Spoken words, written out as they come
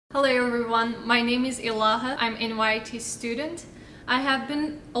Hello everyone, my name is Ilaha. I'm an NYIT student. I have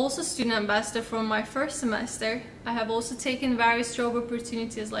been also student ambassador for my first semester. I have also taken various job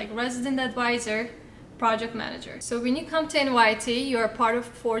opportunities like resident advisor, project manager. So when you come to NYIT, you are part of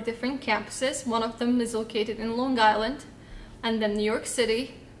 4 different campuses. One of them is located in Long Island, and then New York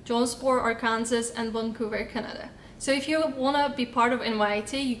City, Jonesboro, Arkansas, and Vancouver, Canada. So if you want to be part of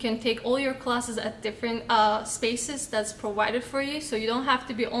NYIT, you can take all your classes at different spaces that's provided for you, so you don't have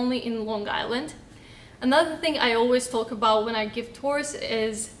to be only in Long Island. Another thing I always talk about when I give tours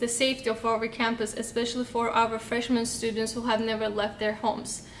is the safety of our campus, especially for our freshman students who have never left their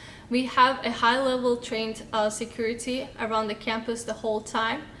homes. We have a high-level trained security around the campus the whole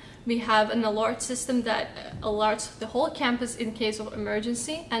time. We have an alert system that alerts the whole campus in case of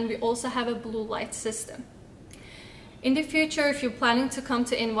emergency, and we also have a blue light system. In the future, if you're planning to come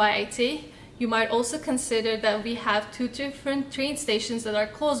to NYIT, you might also consider that we have 2 different train stations that are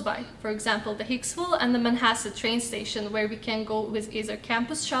close by. For example, the Hicksville and the Manhasset train station, where we can go with either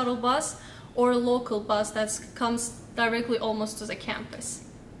campus shuttle bus or a local bus that comes directly almost to the campus.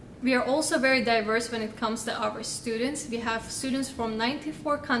 We are also very diverse when it comes to our students. We have students from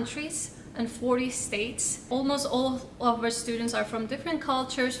 94 countries and 40 states. Almost all of our students are from different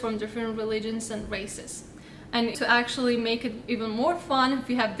cultures, from different religions and races. And to actually make it even more fun,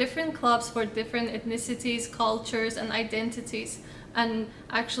 we have different clubs for different ethnicities, cultures, and identities, and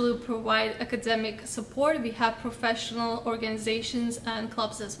actually provide academic support. We have professional organizations and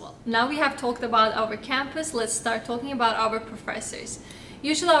clubs as well. Now we have talked about our campus, let's start talking about our professors.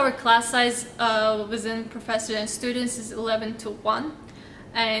 Usually our class size within professors and students is 11 to 1,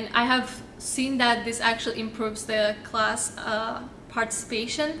 and I have seen that this actually improves the class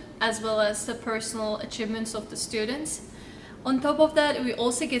participation as well as the personal achievements of the students. On top of that, we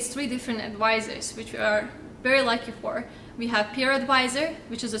also get 3 different advisors, which we are very lucky for. We have peer advisor,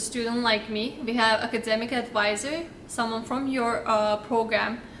 which is a student like me. We have academic advisor, someone from your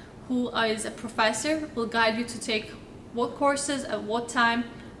program who is a professor, will guide you to take what courses at what time,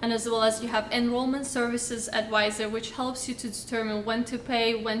 and as well as you have enrollment services advisor, which helps you to determine when to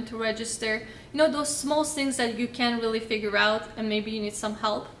pay, when to register. You know, those small things that you can't really figure out and maybe you need some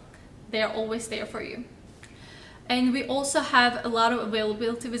help, they are always there for you. And we also have a lot of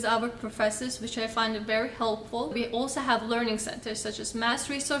availability with our professors, which I find very helpful. We also have learning centers such as Mass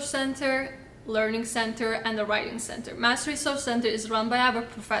Resource Center, Learning Center, and the Writing Center. Mass Resource Center is run by our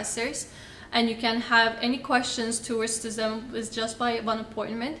professors, and you can have any questions towards them with just by one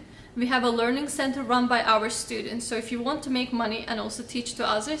appointment. We have a learning center run by our students, so if you want to make money and also teach to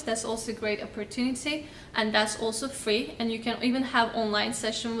others, that's also a great opportunity, and that's also free, and you can even have online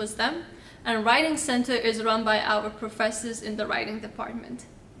session with them. And writing center is run by our professors in the writing department.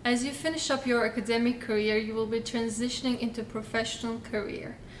 As you finish up your academic career, you will be transitioning into professional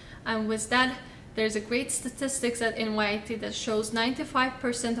career, and with that, there's a great statistics at NYIT that shows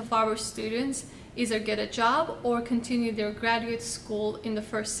 95% of our students either get a job or continue their graduate school in the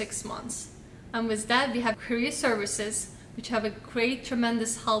first 6 months. And with that, we have career services, which have a great,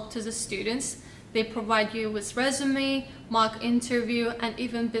 tremendous help to the students. They provide you with resume, mock interview, and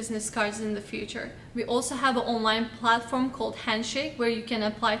even business cards in the future. We also have an online platform called Handshake, where you can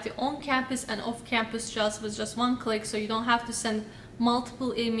apply to on-campus and off-campus jobs with just 1 click, so you don't have to send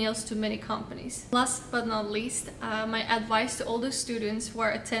multiple emails to many companies. Last but not least, my advice to all the students who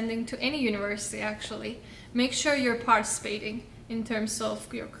are attending to any university actually, make sure you're participating in terms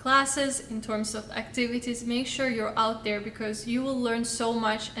of your classes, in terms of activities. Make sure you're out there, because you will learn so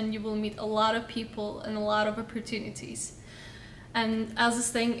much and you will meet a lot of people and a lot of opportunities. And as this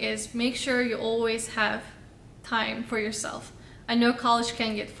thing is, make sure you always have time for yourself. I know college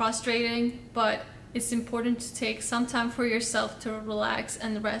can get frustrating, but it's important to take some time for yourself to relax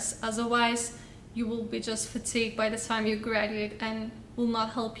and rest. Otherwise, you will be just fatigued by the time you graduate and will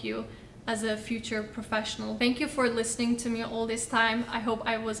not help you as a future professional. Thank you for listening to me all this time. I hope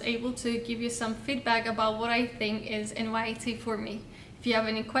I was able to give you some feedback about what I think is NYIT for me. If you have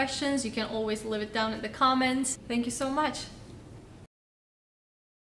any questions, you can always leave it down in the comments. Thank you so much.